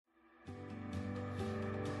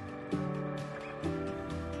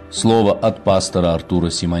Слово от пастора Артура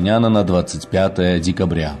Симоняна на 25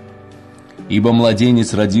 декабря. «Ибо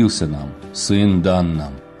младенец родился нам, сын дан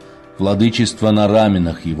нам, владычество на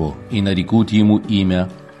раменах его, и нарекут ему имя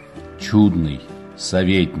Чудный,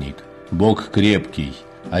 Советник, Бог крепкий,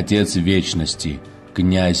 Отец вечности,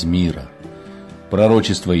 Князь мира».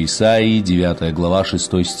 Пророчество Исаии, 9 глава,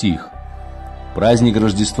 6 стих. Праздник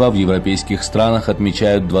Рождества в европейских странах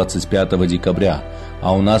отмечают 25 декабря,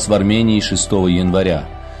 а у нас в Армении 6 января.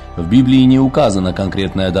 В Библии не указана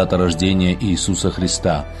конкретная дата рождения Иисуса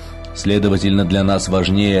Христа. Следовательно, для нас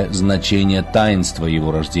важнее значение таинства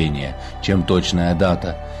Его рождения, чем точная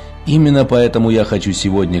дата. Именно поэтому я хочу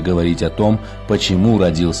сегодня говорить о том, почему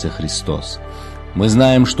родился Христос. Мы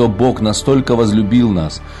знаем, что Бог настолько возлюбил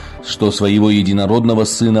нас, что Своего Единородного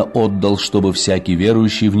Сына отдал, чтобы всякий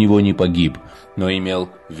верующий в Него не погиб, но имел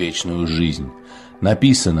вечную жизнь.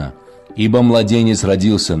 Написано: «Ибо младенец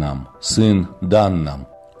родился нам, сын дан нам».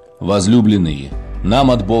 Возлюбленные,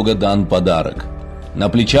 нам от Бога дан подарок. На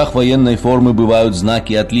плечах военной формы бывают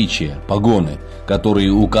знаки отличия, погоны,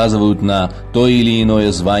 которые указывают на то или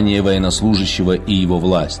иное звание военнослужащего и его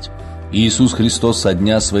власть. Иисус Христос со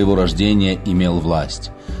дня своего рождения имел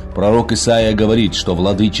власть. Пророк Исаия говорит, что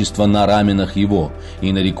владычество на раменах его,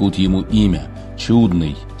 и нарекут ему имя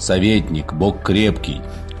Чудный, Советник, Бог крепкий,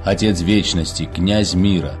 Отец вечности, Князь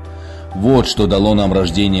мира. Вот что дало нам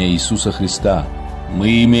рождение Иисуса Христа.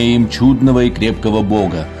 Мы имеем чудного и крепкого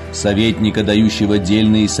Бога, советника, дающего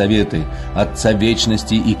дельные советы, Отца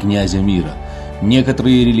вечности и Князя мира.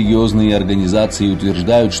 Некоторые религиозные организации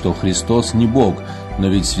утверждают, что Христос не Бог, но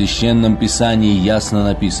ведь в Священном Писании ясно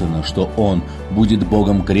написано, что Он будет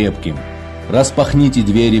Богом крепким. Распахните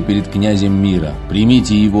двери перед Князем мира,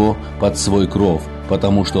 примите Его под свой кров,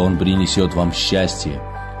 потому что Он принесет вам счастье.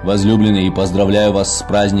 Возлюбленные, поздравляю вас с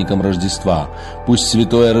праздником Рождества. Пусть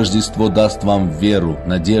Святое Рождество даст вам веру,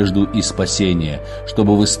 надежду и спасение,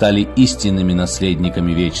 чтобы вы стали истинными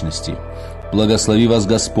наследниками вечности. Благослови вас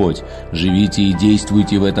Господь, живите и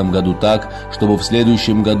действуйте в этом году так, чтобы в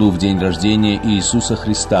следующем году, в день рождения Иисуса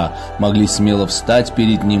Христа, могли смело встать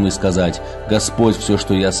перед Ним и сказать: «Господь, все,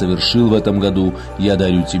 что я совершил в этом году, я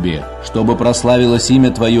дарю Тебе, чтобы прославилось имя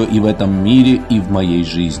Твое и в этом мире, и в моей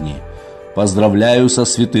жизни». Поздравляю со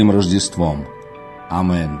святым Рождеством.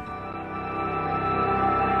 Аминь.